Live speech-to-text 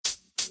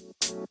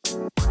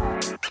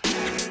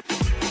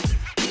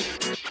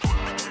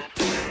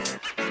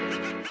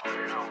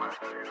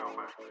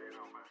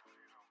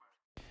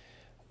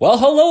Well,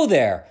 hello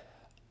there.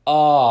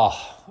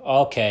 Oh,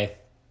 okay.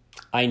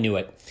 I knew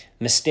it.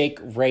 Mistake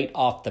right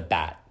off the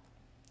bat.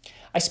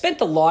 I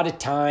spent a lot of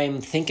time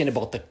thinking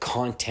about the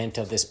content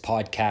of this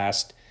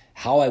podcast,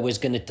 how I was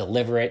going to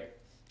deliver it.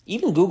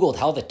 Even Googled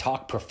how to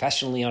talk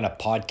professionally on a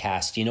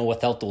podcast,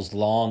 without those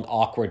long,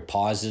 awkward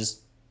pauses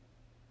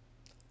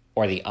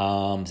or the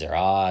ums or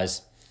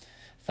ahs.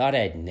 Thought I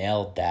had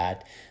nailed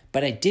that,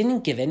 but I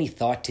didn't give any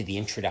thought to the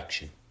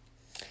introduction.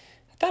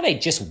 I thought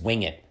I'd just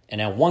wing it,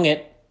 and I wung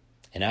it.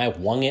 And I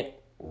wung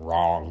it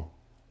wrong.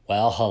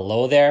 Well,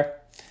 hello there.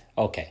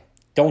 Okay,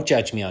 don't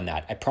judge me on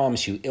that. I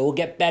promise you, it will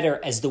get better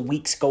as the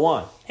weeks go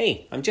on.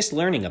 Hey, I'm just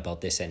learning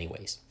about this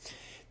anyways.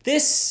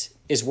 This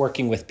is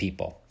working with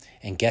people.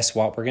 And guess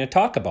what we're going to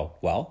talk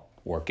about? Well,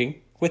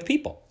 working with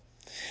people.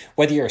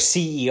 Whether you're a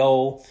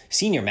CEO,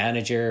 senior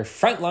manager,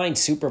 frontline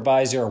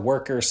supervisor, or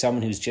worker,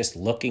 someone who's just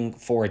looking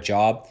for a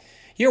job,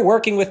 you're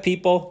working with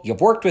people, you've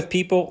worked with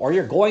people, or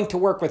you're going to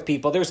work with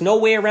people. There's no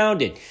way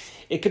around it.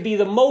 It could be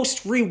the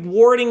most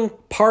rewarding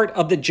part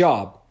of the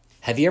job.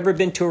 Have you ever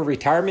been to a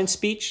retirement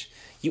speech?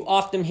 You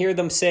often hear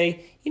them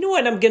say, you know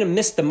what I'm going to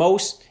miss the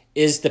most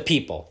is the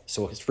people.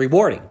 So it's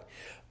rewarding.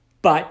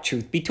 But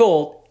truth be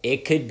told,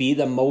 it could be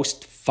the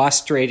most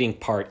frustrating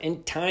part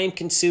and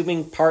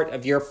time-consuming part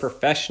of your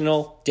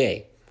professional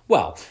day.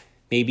 Well,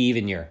 maybe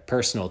even your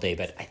personal day,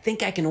 but I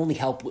think I can only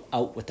help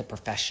out with the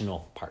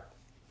professional part.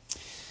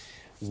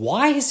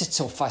 Why is it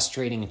so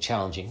frustrating and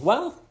challenging?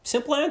 Well,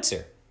 simple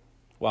answer.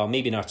 Well,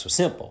 maybe not so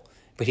simple,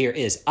 but here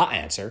is an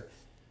answer.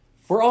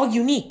 We're all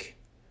unique.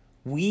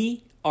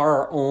 We are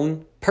our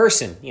own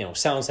person.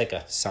 Sounds like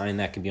a sign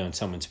that could be on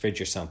someone's fridge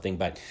or something,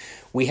 but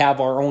we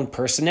have our own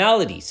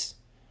personalities,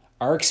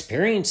 our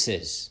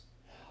experiences,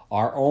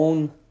 our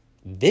own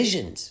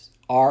visions,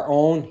 our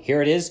own,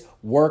 here it is,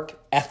 work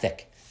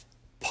ethic.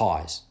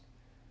 Pause.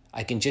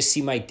 I can just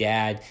see my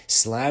dad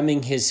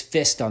slamming his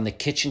fist on the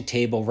kitchen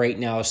table right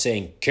now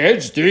saying,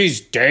 kids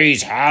these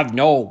days have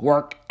no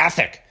work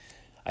ethic.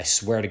 I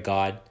swear to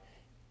God,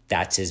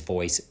 that's his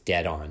voice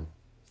dead on.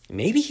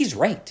 Maybe he's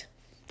right,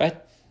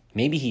 but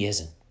maybe he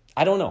isn't.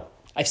 I don't know.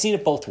 I've seen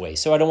it both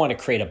ways, so I don't want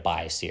to create a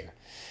bias here.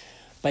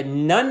 But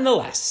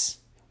nonetheless,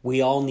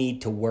 we all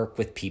need to work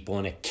with people,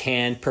 and it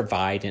can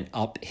provide an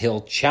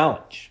uphill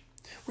challenge.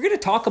 We're going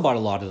to talk about a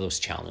lot of those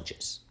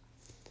challenges.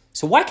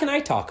 So why can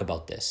I talk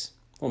about this?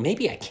 Well,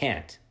 maybe I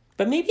can't,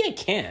 but maybe I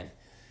can.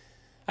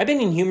 I've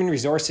been in human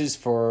resources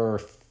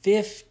for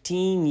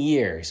 15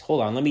 years.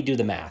 Hold on, let me do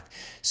the math.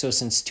 So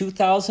since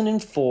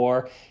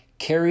 2004,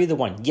 carry the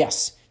one.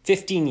 Yes,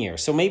 15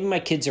 years. So maybe my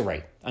kids are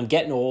right. I'm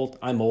getting old.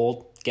 I'm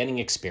old, getting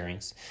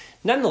experience.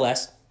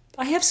 Nonetheless,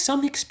 I have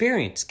some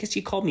experience. Guess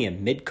you called me a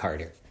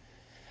mid-carder.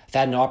 I've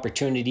had an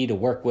opportunity to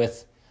work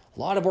with a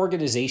lot of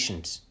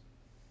organizations,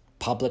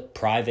 public,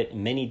 private,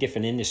 many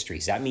different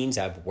industries. That means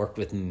I've worked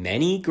with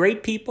many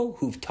great people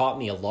who've taught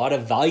me a lot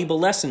of valuable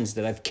lessons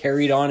that I've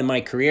carried on in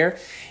my career,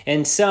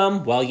 and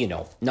some, well,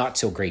 not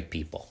so great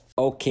people.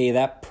 Okay,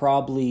 that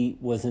probably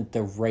wasn't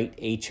the right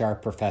HR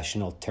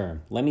professional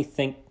term. Let me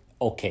think.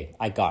 Okay,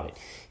 I got it.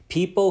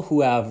 People who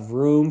have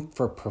room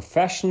for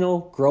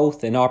professional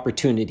growth and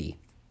opportunity.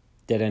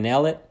 Did I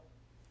nail it?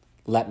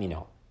 Let me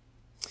know.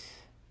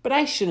 But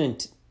I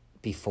shouldn't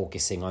be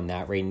focusing on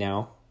that right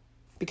now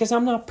because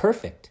I'm not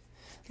perfect.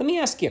 Let me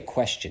ask you a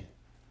question.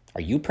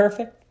 Are you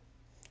perfect?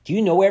 Do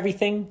you know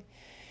everything?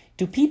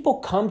 Do people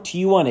come to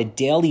you on a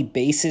daily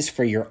basis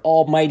for your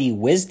almighty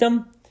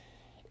wisdom?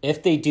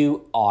 If they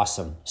do,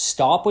 awesome.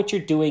 Stop what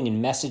you're doing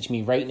and message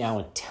me right now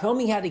and tell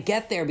me how to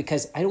get there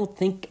because I don't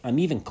think I'm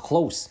even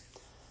close.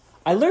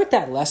 I learned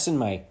that lesson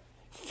my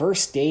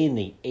first day in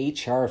the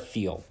HR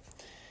field.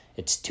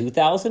 It's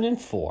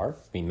 2004,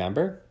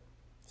 remember?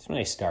 That's when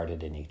I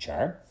started in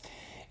HR.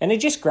 And I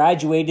just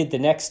graduated the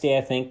next day.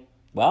 I think,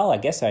 well, I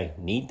guess I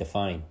need to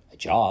find a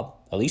job,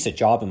 at least a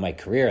job in my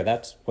career.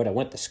 That's what I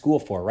went to school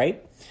for,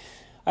 right?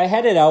 I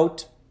headed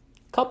out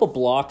a couple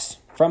blocks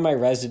from my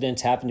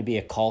residence, happened to be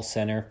a call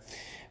center.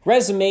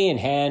 Resume in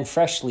hand,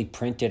 freshly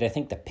printed. I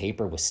think the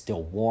paper was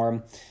still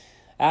warm.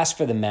 Asked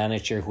for the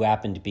manager who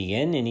happened to be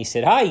in, and he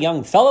said, "Hi,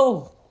 young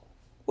fellow.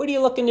 What are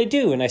you looking to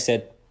do?" And I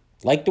said,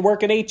 "Like to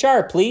work at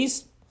HR,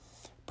 please."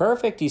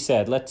 "Perfect," he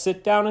said. "Let's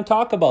sit down and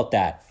talk about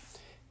that."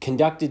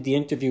 Conducted the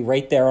interview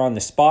right there on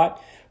the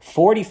spot.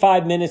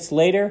 45 minutes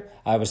later,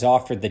 I was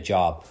offered the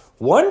job.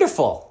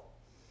 Wonderful.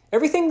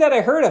 Everything that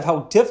I heard of how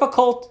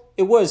difficult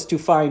it was to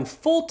find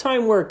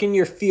full-time work in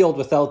your field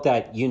without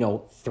that,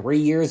 3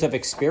 years of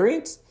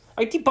experience,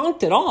 I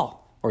debunked it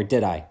all. Or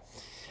did I?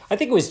 I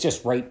think it was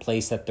just right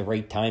place at the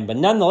right time. But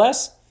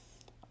nonetheless,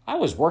 I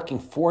was working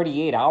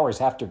 48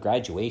 hours after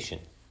graduation.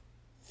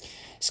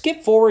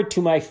 Skip forward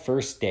to my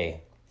first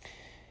day.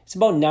 It's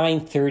about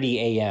 9:30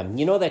 a.m.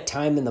 You know that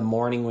time in the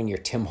morning when your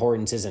Tim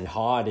Hortons isn't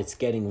hot, it's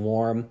getting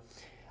warm?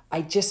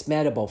 I just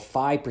met about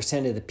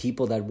 5% of the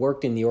people that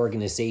worked in the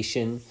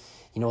organization.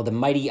 The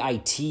mighty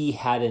IT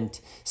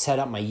hadn't set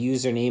up my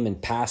username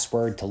and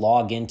password to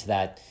log into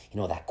that,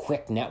 that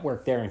quick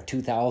network there in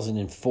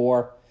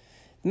 2004.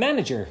 The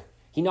manager,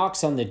 he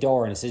knocks on the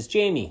door and says,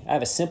 "Jamie, I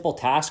have a simple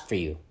task for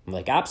you." I'm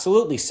like,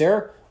 "Absolutely,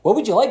 sir. What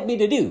would you like me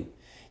to do?"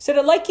 He said,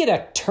 "I'd like you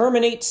to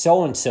terminate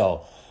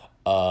so-and-so."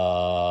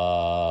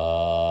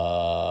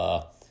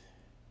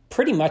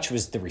 Pretty much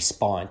was the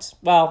response.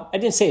 Well, I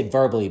didn't say it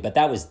verbally, but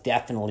that was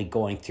definitely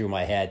going through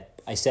my head.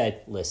 I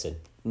said, "Listen,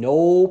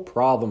 no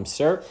problem,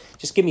 sir.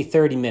 Just give me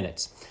 30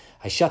 minutes.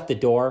 I shut the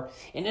door,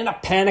 and in a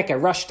panic, I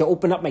rushed to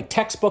open up my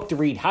textbook to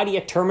read how do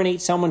you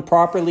terminate someone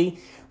properly.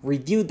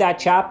 Reviewed that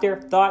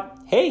chapter, thought,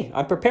 hey,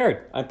 I'm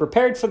prepared. I'm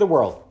prepared for the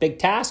world. Big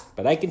task,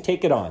 but I can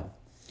take it on.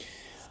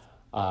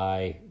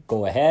 I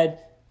go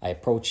ahead. I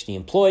approach the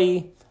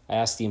employee. I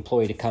ask the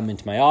employee to come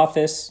into my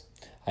office.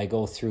 I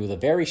go through the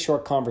very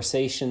short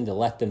conversation to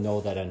let them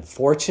know that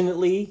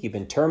unfortunately you've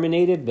been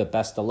terminated, but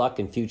best of luck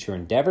in future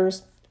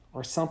endeavors,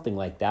 or something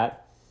like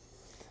that.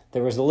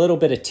 There was a little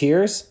bit of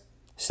tears.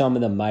 Some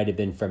of them might have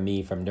been from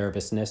me, from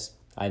nervousness.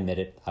 I admit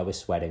it. I was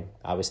sweating.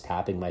 I was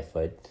tapping my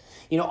foot.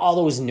 All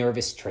those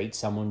nervous traits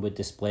someone would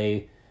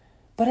display.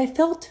 But I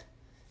felt,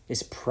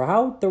 is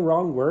proud the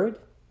wrong word?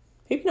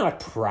 Maybe not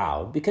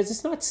proud, because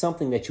it's not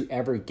something that you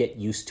ever get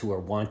used to or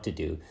want to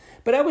do.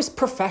 But I was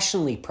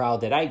professionally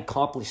proud that I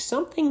accomplished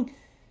something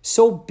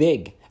so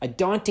big, a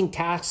daunting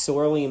task so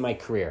early in my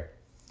career.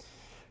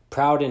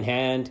 Proud in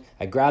hand,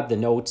 I grab the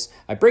notes.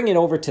 I bring it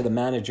over to the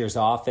manager's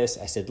office.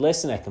 I said,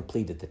 "Listen, I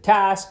completed the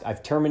task.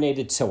 I've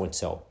terminated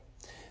so-and-so."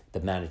 The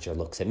manager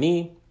looks at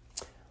me,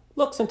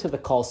 looks into the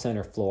call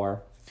center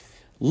floor,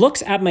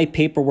 looks at my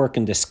paperwork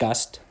in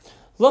disgust,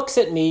 looks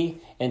at me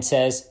and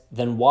says,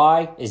 "Then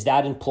why is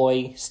that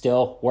employee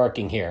still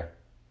working here?"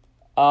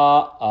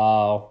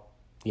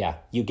 Yeah,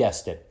 you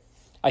guessed it.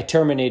 I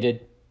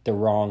terminated the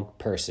wrong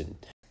person.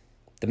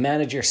 The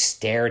manager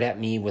stared at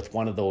me with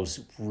one of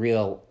those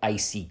real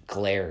icy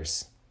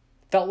glares.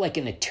 Felt like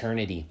an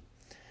eternity.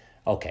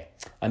 Okay,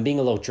 I'm being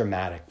a little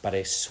dramatic, but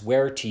I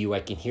swear to you I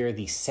can hear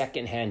the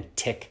secondhand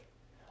tick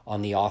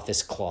on the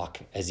office clock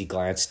as he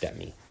glanced at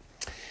me.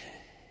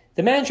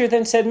 The manager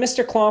then said,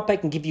 "Mr. Klomp, I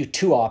can give you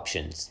two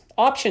options.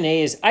 Option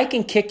A is I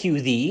can kick you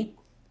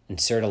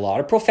insert a lot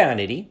of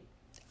profanity,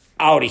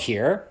 out of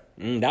here."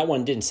 That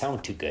one didn't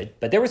sound too good,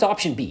 but there was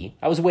option B.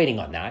 I was waiting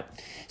on that.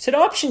 Said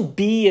option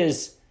B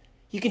is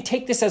you can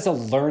take this as a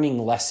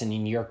learning lesson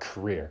in your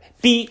career.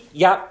 B,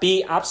 yeah,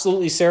 B,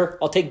 absolutely, sir.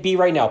 I'll take B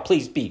right now.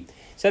 Please, B.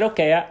 Said,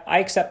 okay, I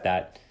accept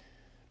that.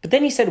 But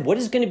then he said, what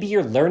is going to be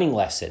your learning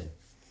lesson?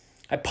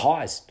 I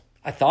paused.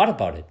 I thought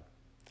about it.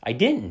 I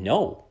didn't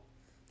know.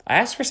 I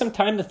asked for some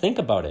time to think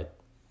about it.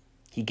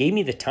 He gave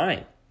me the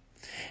time.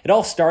 It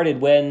all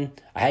started when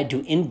I had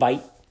to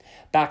invite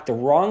back the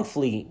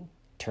wrongfully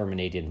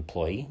terminated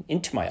employee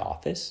into my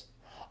office,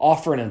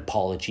 offer an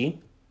apology.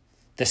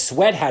 The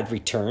sweat had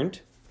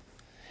returned.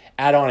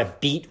 Add on a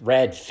beet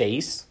red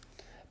face,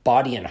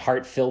 body and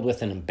heart filled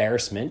with an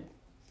embarrassment.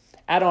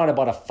 Add on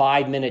about a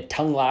 5-minute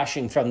tongue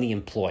lashing from the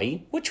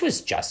employee, which was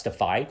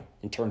justified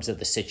in terms of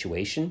the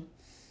situation.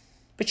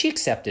 But she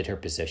accepted her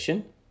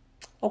position.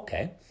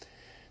 Okay.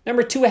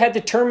 Number 2, I had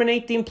to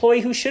terminate the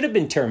employee who should have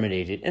been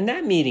terminated, and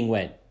that meeting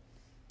went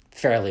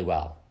fairly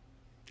well.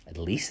 At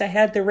least I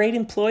had the right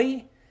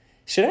employee.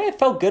 Should I have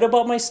felt good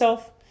about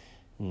myself?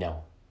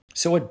 No.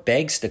 So it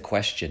begs the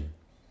question,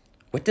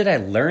 what did I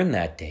learn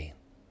that day?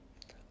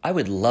 I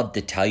would love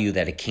to tell you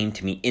that it came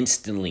to me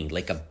instantly,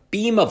 like a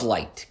beam of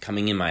light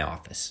coming in my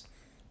office,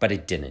 but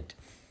it didn't.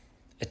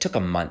 It took a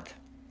month.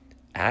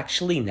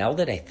 Actually, now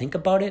that I think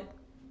about it,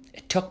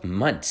 it took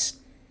months.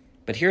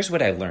 But here's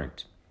what I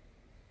learned.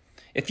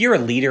 If you're a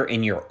leader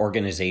in your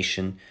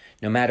organization,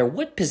 no matter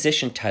what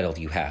position title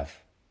you have,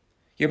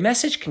 your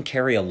message can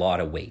carry a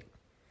lot of weight.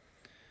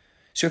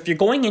 So if you're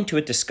going into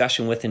a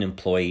discussion with an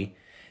employee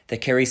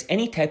that carries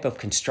any type of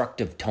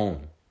constructive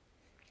tone,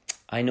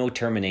 I know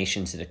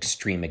termination is an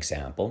extreme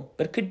example,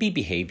 but it could be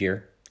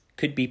behavior,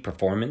 could be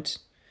performance.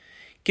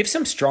 Give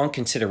some strong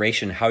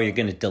consideration how you're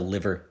going to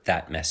deliver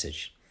that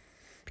message.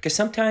 Because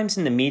sometimes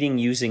in the meeting,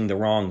 using the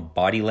wrong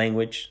body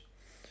language,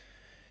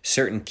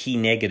 certain key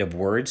negative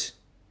words,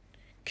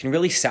 can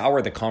really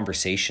sour the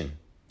conversation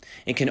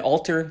and can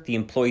alter the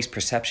employee's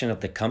perception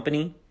of the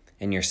company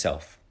and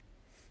yourself.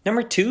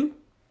 Number 2,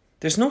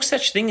 there's no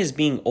such thing as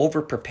being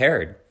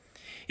over-prepared.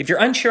 If you're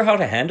unsure how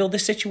to handle the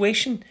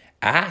situation,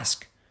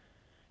 ask.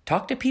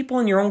 Talk to people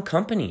in your own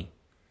company.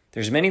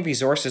 There's many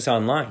resources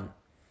online.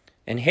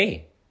 And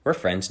hey, we're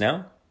friends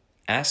now.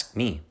 Ask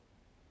me.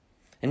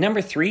 And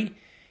number 3,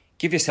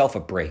 give yourself a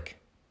break.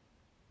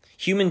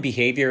 Human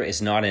behavior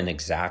is not an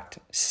exact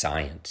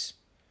science.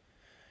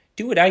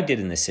 Do what I did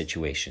in this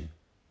situation.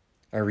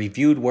 I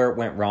reviewed where it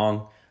went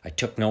wrong. I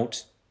took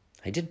notes.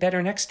 I did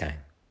better next time.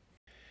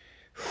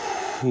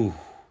 Whew.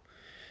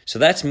 So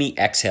that's me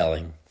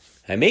exhaling.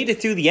 I made it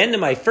through the end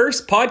of my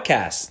first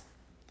podcast.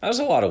 That was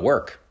a lot of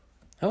work.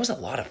 That was a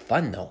lot of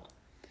fun, though.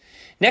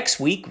 Next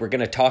week, we're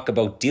going to talk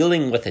about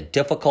dealing with a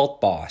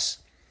difficult boss.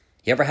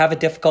 You ever have a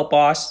difficult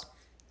boss?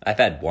 I've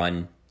had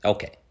one.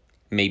 Okay,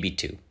 maybe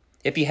 2.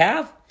 If you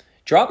have,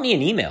 drop me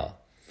an email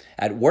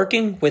at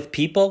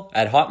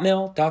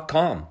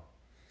workingwithpeople@hotmail.com.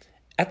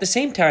 At the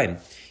same time,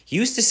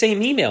 use the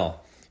same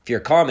email for your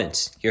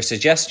comments, your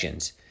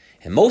suggestions,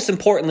 and most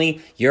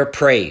importantly, your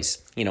praise,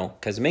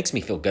 because it makes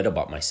me feel good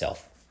about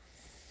myself.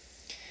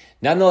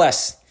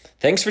 Nonetheless,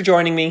 thanks for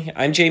joining me.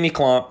 I'm Jamie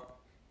Klomp.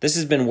 This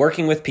has been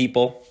Working with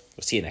People.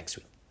 We'll see you next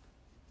week.